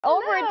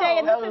Over a day,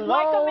 and this is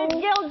Michael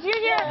McGill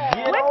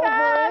Jr. with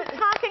us,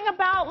 talking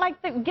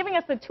about giving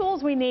us the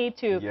tools we need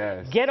to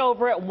get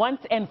over it once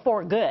and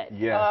for good.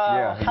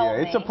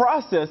 It's a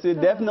process.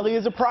 It definitely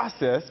is a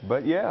process,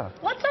 but yeah.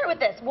 Let's start with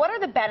this. What are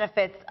the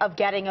benefits of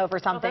getting over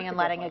something and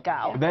letting it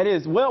go? That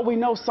is, well, we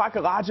know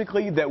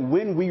psychologically that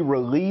when we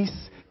release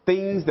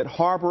things that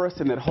harbor us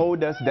and that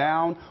hold us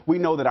down, we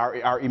know that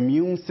our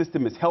immune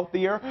system is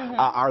healthier,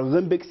 our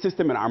limbic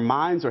system and our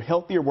minds are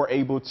healthier. We're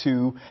able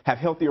to have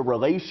healthier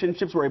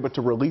relationships. We're able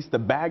to release the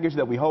baggage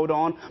that we hold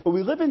on. But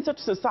we live in such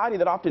a society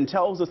that often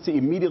tells us to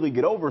immediately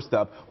get over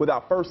stuff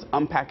without first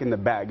unpacking the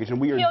baggage.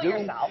 And we are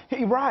doomed.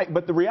 Right,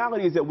 but the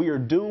reality is that we are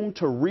doomed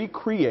to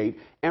recreate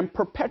and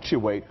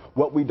perpetuate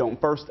what we don't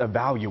first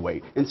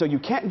evaluate. And so you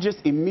can't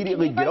just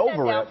immediately get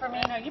over it. For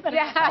me? No, you better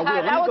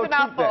that was a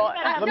mouthful.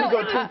 Let me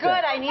go tweet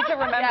that. I need to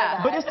remember that.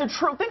 But it's the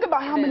truth. Think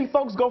about how many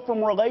folks go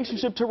from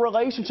relationship to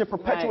relationship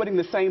perpetuating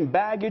the same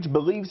baggage,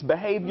 beliefs,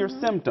 behavior,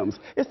 symptoms.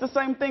 It's the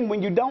same thing.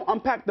 When you don't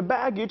unpack the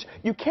baggage,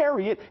 you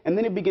carry it, and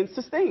then it begins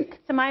to stink.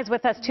 Somaya's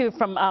with us, too,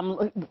 from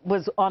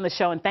was on the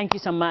show, and thank you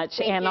so much.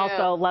 Thank you.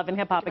 Also Love and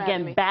Hip Hop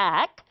again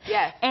back.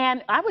 Yes.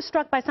 And I was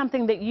struck by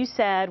something that you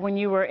said when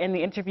you were in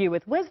the interview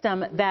with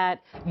Wisdom,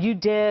 that you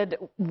did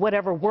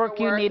whatever work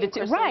you needed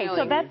to. Right.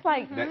 So that's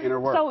like, that inner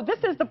work. So this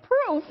is the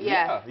proof.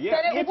 Yeah.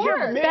 That it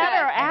works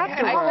better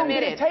afterwards. How long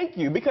did it take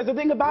you? Because the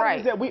thing about it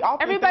is that we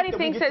often everybody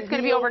thinks that it's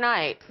going to be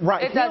overnight.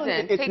 Right. It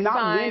doesn't. It's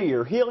not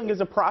linear. Healing is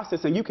a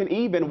process, and you can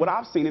even, what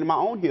I've seen in my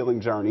own healing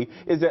journey,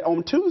 is that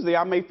on Tuesday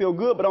I may feel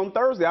good, but on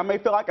Thursday I may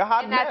feel like a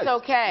hot mess. And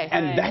that's okay.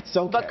 And that's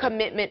okay. But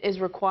commitment is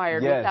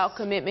required. Without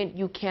commitment,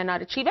 you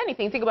cannot achieve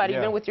anything. Think about it,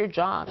 even with your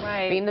job.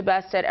 Being the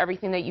best at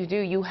everything that you do,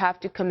 you have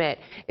to commit.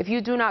 If you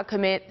do not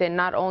commit, then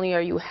not only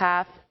are you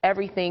half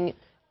everything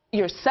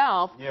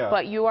yourself,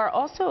 but you are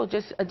also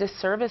just a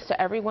disservice to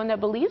everyone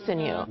that believes in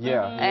you.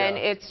 And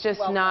it's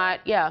just not,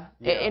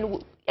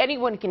 and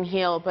anyone can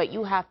heal, but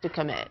you have to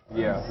commit.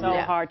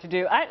 So hard to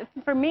do.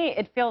 For me,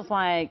 it feels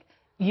like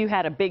you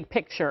had a big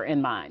picture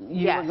in mind.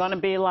 You were going to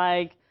be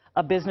like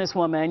a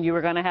businesswoman. You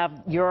were going to have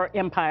your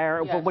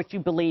empire for what you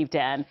believed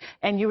in,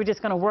 and you were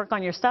just going to work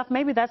on your stuff.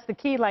 Maybe that's the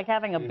key, like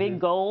having a big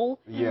goal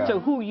to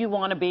who you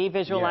want to be,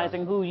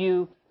 visualizing who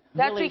you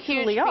really, a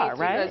huge truly are,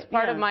 right? Because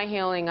part of my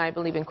healing, I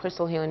believe in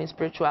crystal healing and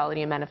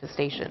spirituality and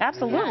manifestation.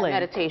 Absolutely.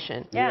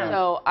 Meditation.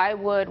 So I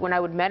would, when I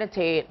would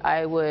meditate,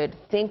 I would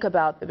think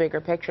about the bigger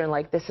picture and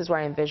like, this is where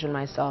I envision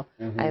myself.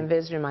 I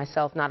envision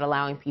myself not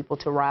allowing people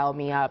to rile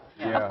me up.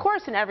 Of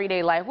course, in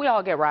everyday life, we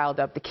all get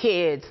riled up. The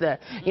kids,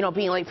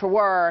 being late for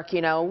work,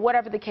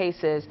 whatever the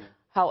case is.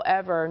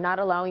 However, not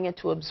allowing it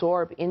to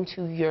absorb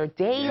into your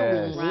daily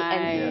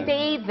and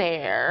stay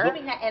there.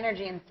 Keeping that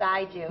energy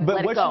inside you.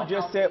 But what you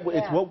just said,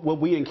 it's what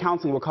we in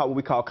counseling will call what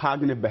we call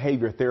cognitive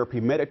behavior therapy.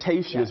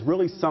 Meditation is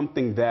really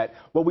something that,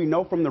 what we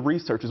know from the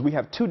research is we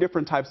have two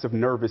different types of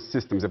nervous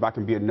systems. If I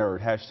can be a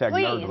nerd, hashtag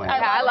Nerdland.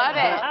 I love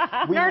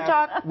it. Nerd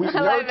talk.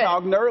 Nerd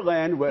talk,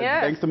 Nerdland,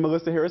 thanks to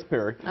Melissa Harris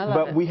Perry.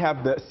 But we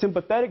have the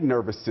sympathetic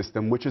nervous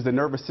system, which is a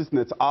nervous system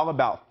that's all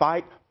about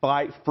fight,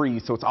 flight,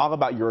 freeze. So it's all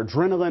about your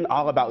adrenaline,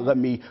 all about let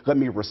me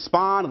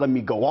respond, let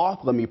me go off,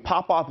 let me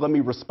pop off, let me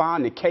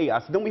respond to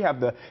chaos. Then we have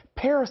the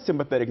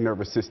parasympathetic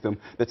nervous system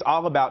that's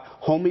all about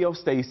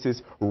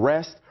homeostasis,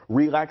 rest,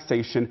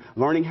 relaxation,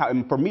 learning how,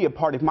 and for me, a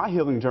part of my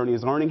healing journey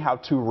is learning how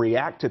to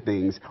react to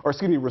things, or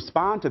excuse me,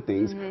 respond to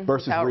things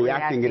versus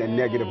reacting in a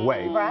negative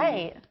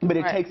way. But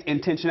it takes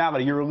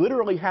intentionality.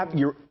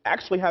 You're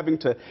actually having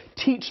to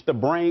teach the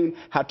brain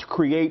how to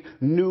create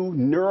new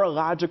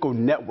neurological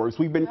networks.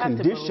 We've been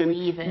conditioned,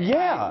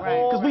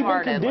 because we've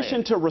been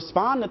conditioned to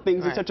respond to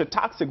things in such a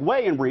toxic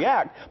way and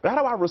react. But how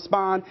do I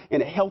respond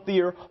in a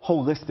healthier,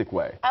 holistic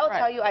way? I will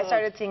tell you, I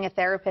started seeing a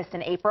therapist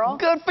in April.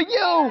 Good for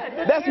you.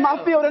 That's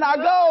my field, and I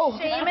go.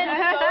 Shame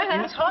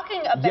and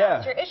talking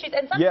about your issues,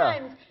 and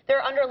sometimes there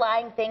are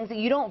underlying things that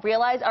you don't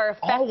realize are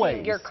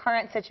affecting your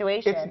current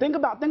situation. Think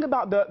about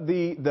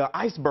the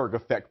iceberg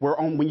effect, where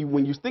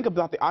when you think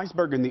about the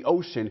iceberg in the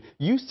ocean,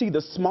 you see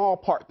the small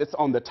part that's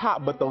on the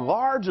top, but the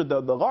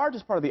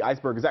largest part of the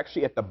iceberg is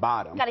actually at the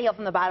bottom. Got to heal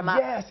from the bottom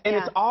up. Yes, and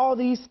it's all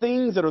these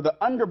things that are the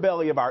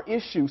underbelly of our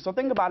issue. So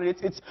think about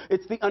it.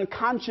 It's the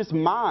unconscious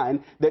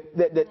mind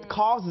that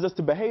causes us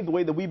to behave the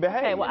way that we behave.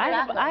 Okay, well,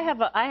 I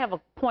have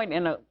a point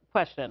in a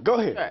question. Go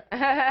ahead.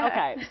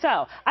 Okay,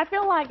 so I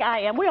feel like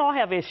we all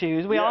have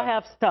issues, we all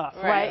have stuff,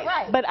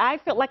 right? But I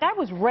feel like I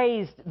was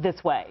raised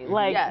this way.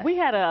 Like, we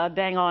had a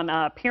dang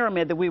on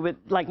pyramid that we would,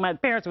 like, my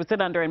parents would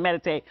sit under and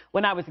meditate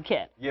when I was a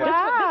kid. This is who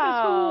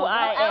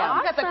I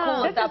am. That's the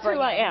coolest This is who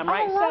I am,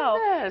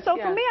 right? So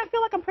for me, I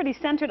feel like I'm pretty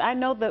centered. I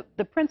know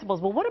the principles.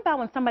 But what about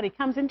when somebody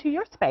comes into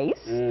your space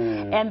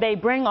and they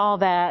bring all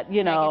that,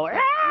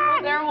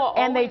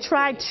 and they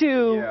try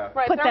to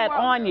put that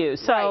on you?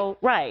 So,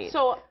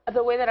 So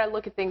the way that I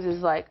look at things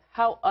is like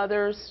how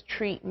others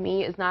treat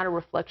me is not a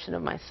reflection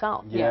of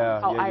myself.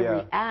 How I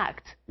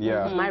react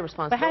is my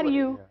responsibility. But how do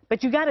you?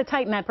 But you got to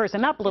tighten that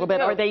person up a little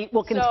bit, or they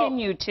will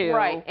continue to.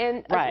 Right,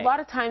 and a lot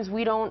of times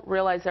we don't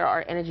realize there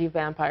are energy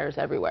vampires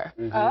everywhere.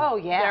 Oh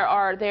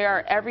yeah. They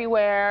are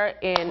everywhere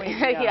in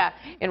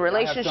in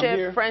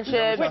relationships,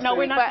 friendships. No,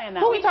 we're not saying that.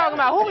 Who we talking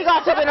about? Who we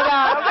gossiping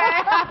about?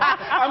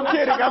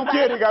 Okay. I'm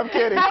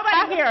kidding.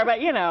 Nobody here,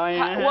 but you know.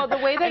 Well, the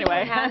way that you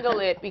handle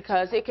it,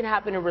 because it can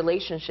happen in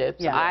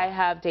relationships. I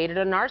have dated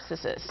a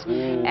narcissist,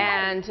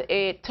 and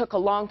it took a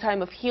long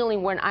time of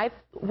healing when I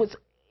was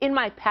in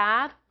my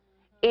path,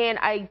 and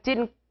I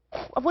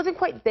wasn't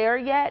quite there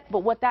yet. But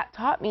what that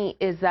taught me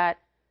is that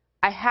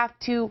I have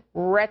to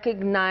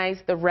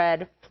recognize the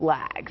red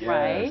flags,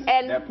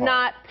 and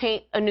not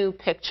paint a new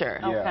picture.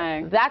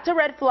 Okay. That's a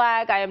red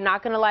flag. I am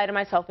not going to lie to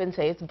myself and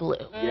say it's blue.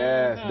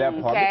 Yes,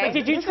 that part. But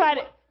did you try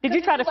to? Did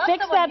you try to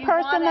fix that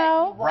person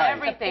though?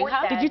 Everything.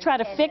 Did you try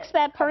to fix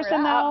that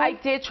person though? I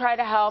did try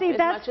to help as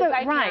much as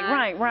I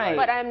can. Right.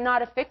 But I'm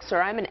not a fixer.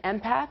 I'm an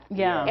empath.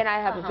 Yeah. And I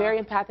have a very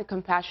empathic,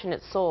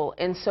 compassionate soul.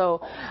 And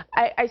so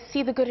I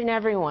see the good in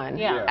everyone.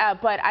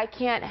 But I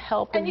can't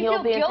help and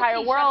heal the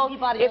entire world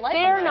if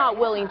they're not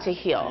willing to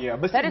heal.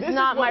 But that is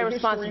not my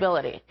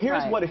responsibility.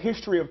 Here's what a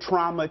history of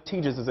trauma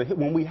teaches us.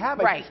 When we have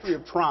a history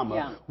of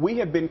trauma, we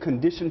have been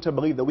conditioned to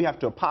believe that we have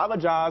to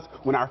apologize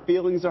when our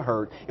feelings are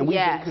hurt, and we've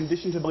been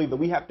conditioned to believe that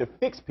we have to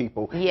fix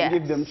people and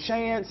give them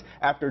chance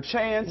after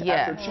chance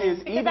after chance,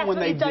 because even that's when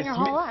what they've you've done your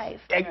whole life.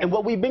 And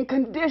what we've been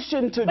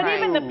conditioned to do. But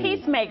even the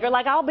peacemaker,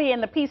 like I'll be in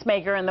the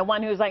peacemaker and the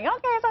one who's like, okay,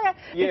 it's okay,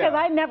 because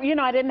I never,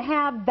 I didn't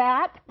have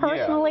that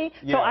personally,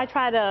 so I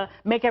try to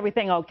make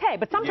everything okay.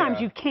 But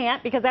sometimes you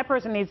can't, because that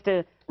person needs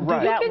to do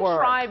that work. You can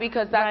try,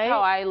 because that's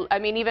how I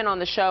mean, even on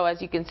the show, as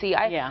you can see,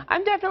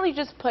 I'm definitely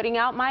just putting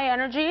out my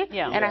energy,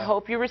 and I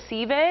hope you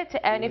receive it.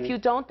 And if you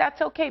don't,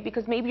 that's okay,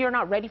 because maybe you're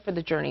not ready for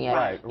the journey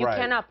yet. You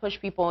cannot push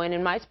people. And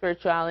in my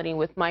spirituality,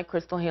 with my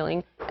crystal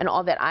healing and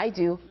all that I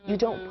do, you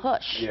don't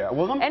push.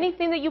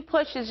 Anything that you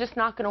push is just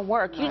not going to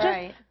work. You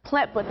just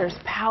plant, but there's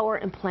power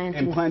in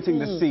planting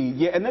the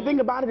seed. And the thing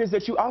about it is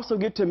that you also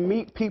get to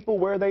meet people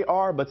where they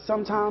are, but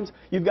sometimes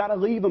you've got to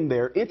leave them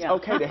there. It's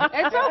okay to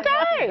It's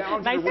okay.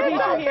 Nice to meet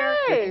you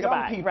here.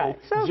 Some people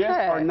just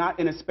are not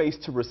in a space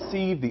to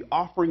receive the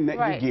offering that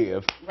you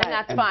give. And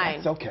that's fine.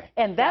 That's okay.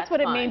 And that's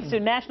what it means to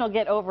National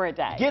Get Over It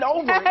Day. Get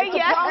over it. It's a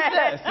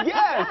process.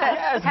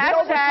 Yes.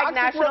 Hashtag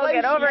National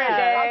Get Over It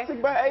Day.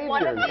 Toxic behavior.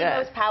 One of the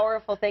most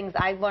powerful things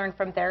I've learned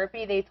from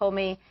therapy, they told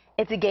me,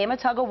 it's a game of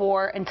tug of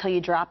war until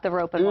you drop the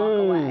rope and walk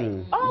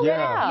away.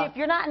 Oh, If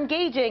you're not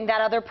engaging,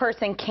 that other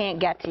person can't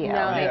get to you.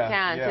 No, they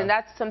can't. And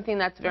that's something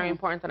that's very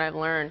important that I've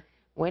learned.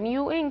 When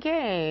you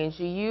engage,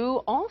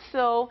 you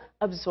also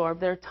absorb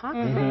their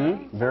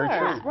toxins. Very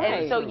true.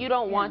 And so you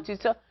don't want to.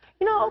 So,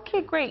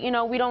 okay, great.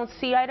 We don't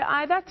see eye to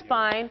eye. That's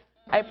fine.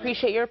 I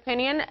appreciate your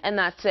opinion, and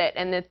that's it.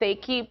 And if they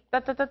keep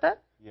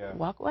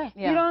walk away.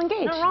 You don't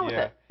engage. Nothing wrong with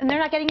it. And they're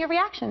not getting your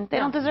reaction. They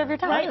don't deserve your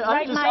time.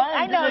 Right, Mike?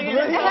 I know you.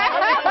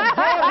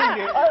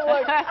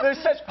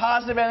 There's such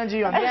positive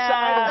energy on this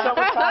side and so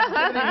much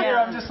positivity here.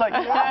 I'm just like,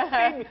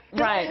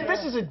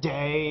 this is a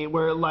day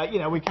where,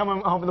 we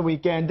come home for the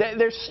weekend.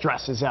 There's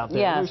stresses out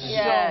there. There's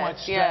so much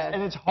stress,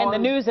 and it's hard. And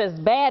the news is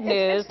bad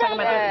news, talking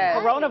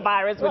about the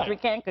coronavirus, which we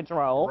can't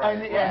control.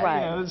 And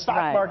the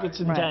stock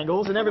market's in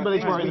jangles, and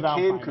everybody's worried about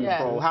we can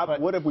control.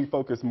 What if we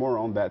focus more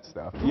on that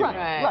stuff?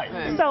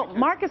 Right. So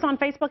Marcus on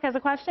Facebook has a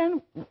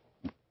question.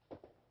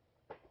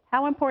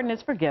 How important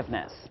is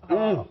forgiveness?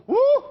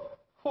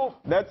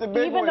 That's a big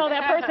one. Even though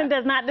that person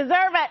does not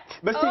deserve it.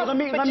 But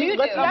see,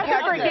 let's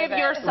forgive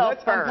yourself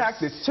first. Let's unpack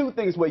this. Two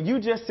things. What you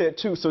just said,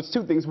 too. So it's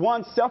two things.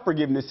 One,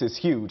 self-forgiveness is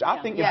huge. I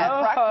think if we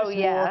practice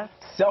more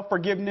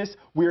self-forgiveness,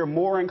 we are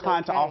more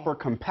inclined to offer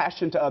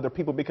compassion to other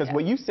people, because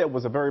what you said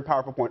was a very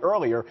powerful point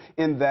earlier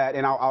in that,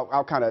 and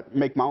I'll kind of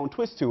make my own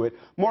twist to it.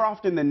 More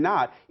often than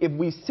not, if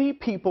we see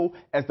people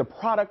as the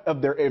product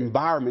of their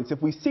environments,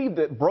 if we see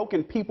that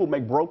broken people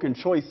make broken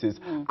choices,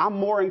 I'm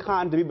more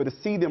inclined to be able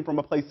to see them from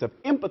a place of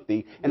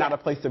empathy and not a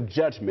place of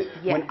judgment.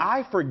 When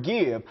I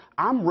forgive,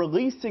 I'm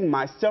releasing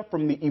myself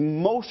from the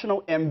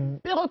emotional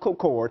umbilical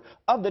cord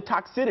of the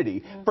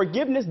toxicity.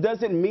 Forgiveness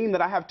doesn't mean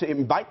that I have to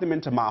invite them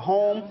into my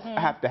home, I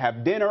have to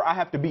have dinner, I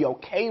have to be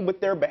okay with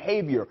their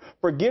behavior.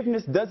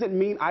 Forgiveness doesn't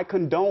mean I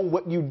condone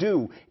what you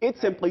do. It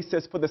simply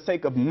says, for the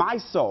sake of my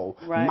soul,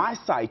 my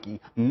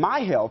psyche, my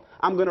health,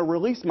 I'm going to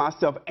release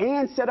myself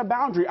and set a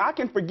boundary. I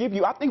can forgive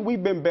you. I think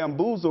we've been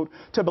bamboozled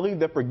to believe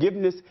that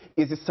forgiveness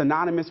is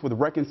synonymous with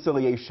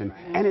reconciliation,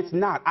 and it's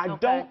not. I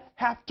don't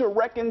have to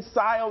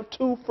reconcile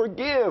to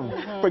forgive.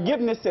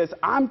 Forgiveness says,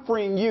 I'm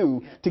freeing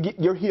you to get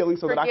your healing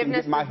so that I can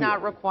get my healing. Forgiveness does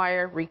not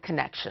require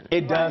reconnection.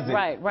 It doesn't.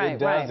 It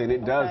doesn't.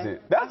 It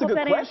doesn't. That's a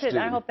good question.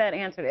 I hope that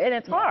answered it. And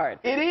it's hard.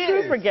 It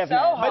is. To forgiveness.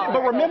 So hard.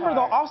 But remember,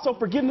 though, also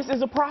forgiveness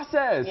is a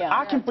process.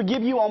 I can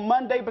forgive you on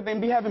Monday, but then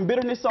be having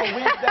bitterness on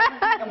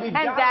Wednesday. And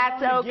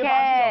that's okay. Give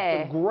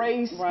ourselves the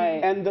grace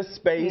and the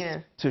space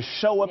to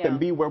show up and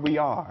be where we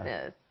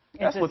are.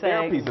 That's what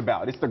therapy's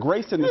about. It's the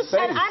grace in the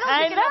space.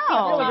 I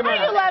know. Are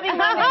you loving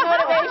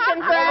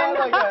motivation, friend?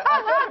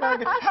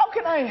 How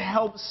can I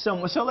help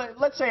someone? So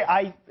let's say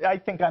I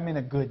think I'm in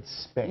a good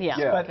space,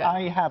 but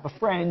I have a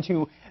friend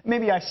who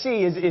maybe I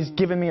see is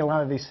giving me a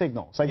lot of these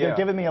signals. Like they're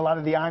giving me a lot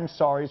of the I'm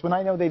sorry's when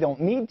I know they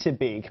don't need to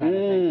be kind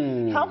of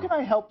thing. How can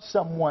I help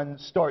someone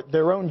start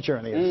their own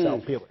journey of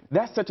self-healing?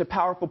 That's such a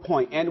powerful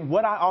point. And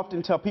what I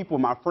often tell people,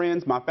 my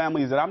friends, my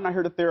family, is that I'm not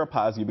here to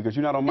therapize you because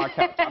you're not on my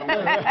couch. I don't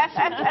want to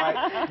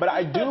right? But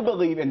I do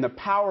believe in the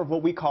power of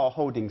what we call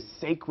holding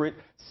sacred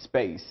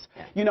space.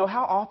 You know,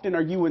 how often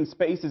are you in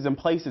spaces and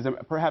places, and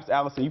perhaps,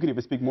 Allison, you can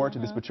even speak more to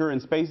this, but you're in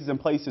spaces and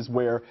places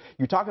where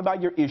you talk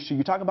about your issue,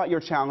 you talk about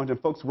your challenge,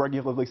 and folks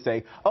regularly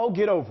say, oh,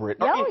 get over it.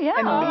 And meaning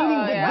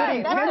with good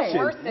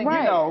intention. You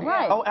know,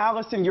 oh,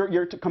 Allison,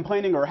 you're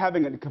complaining or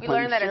having a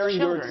complaint, sharing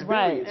your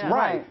experience.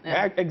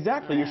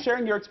 Exactly. You're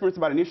sharing your experience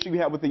about an issue you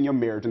have within your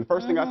marriage, and the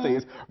first thing I say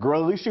is,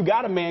 girl, at least you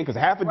got a man, because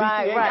half of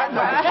DC ain't got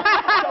nothing.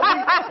 So we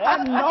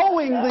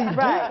unknowingly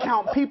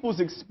discount people's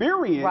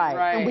experience,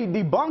 and we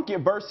debunk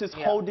it versus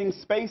holding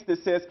space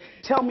that says,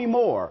 tell me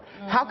more.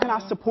 How can I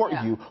support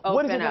you?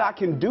 What is it that I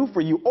can do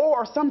for you?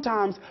 Or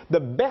sometimes the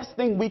best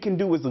thing we can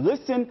do is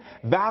listen,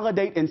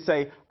 validate, and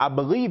say, I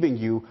believe in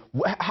you.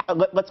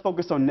 Let's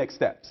focus on next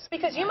steps.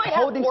 Because you might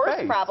have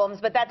worse problems,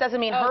 but that doesn't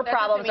mean her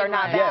problems are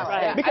not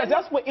valid. Because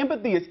that's what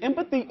empathy is.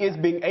 Empathy is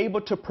being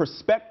able to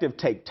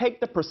take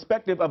the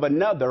perspective of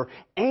another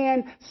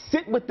and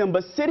sit with them.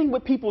 But sitting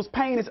with people's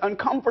pain is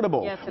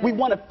uncomfortable. We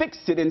want to fix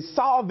it and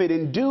solve it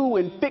and do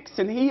and fix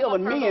and heal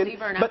and mend.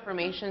 But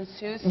affirmations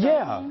too. So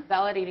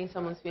validating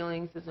someone's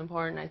feelings is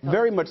important. I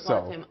very much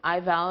so. Him, I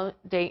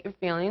validate your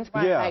feelings.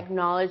 I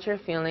acknowledge your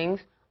feelings.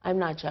 I'm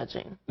not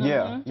judging.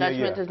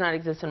 Judgment does not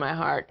exist in my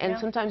heart. And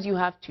sometimes you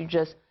have to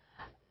just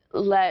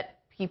let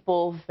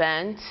people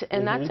vent,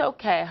 and that's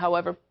okay.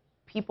 However,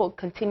 people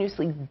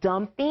continuously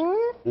dumping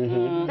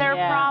their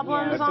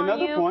problems on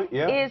you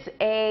is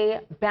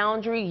a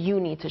boundary you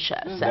need to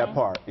shed. That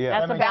part,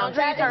 That's a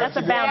boundary. That's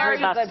a boundary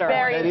buster.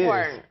 Very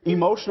important.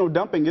 Emotional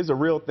dumping is a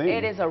real thing.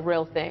 It is a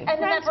real thing.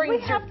 And then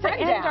we have to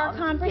end our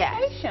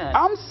conversation.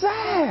 I'm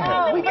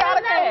sad. We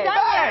gotta come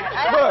back.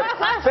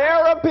 Look,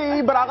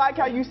 therapy, but I like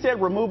how you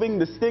said removing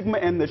the stigma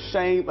and the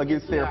shame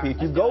against therapy. If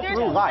you go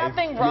through life,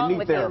 you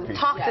need therapy.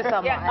 Talk to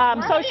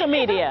someone. Social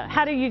media.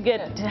 How do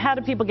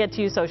people get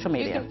to you social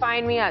media? You can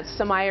find me at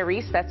Somaya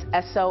Reece. That's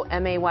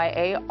SOMAYAREECE.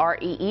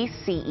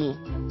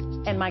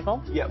 And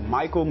Michael? Yeah,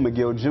 Michael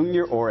McGill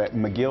Jr. or at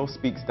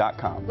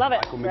McGillSpeaks.com. Love it.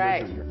 Michael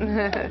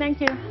McGill Jr.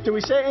 Thank you. Do we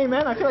say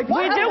amen? I feel like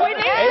we do.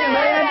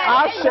 Amen.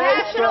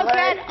 National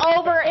Get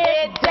Over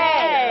It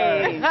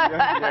Day.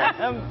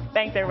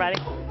 Thanks, everybody.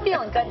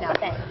 Feeling good now.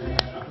 Thanks.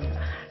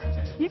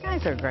 You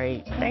guys are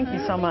great. Thank you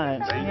so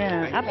much.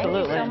 Absolutely.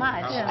 Thank you so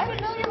much. I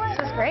didn't know you were. This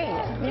was great.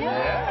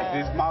 Yeah,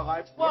 it's my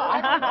life. Well,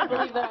 I don't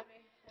believe that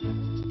I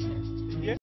made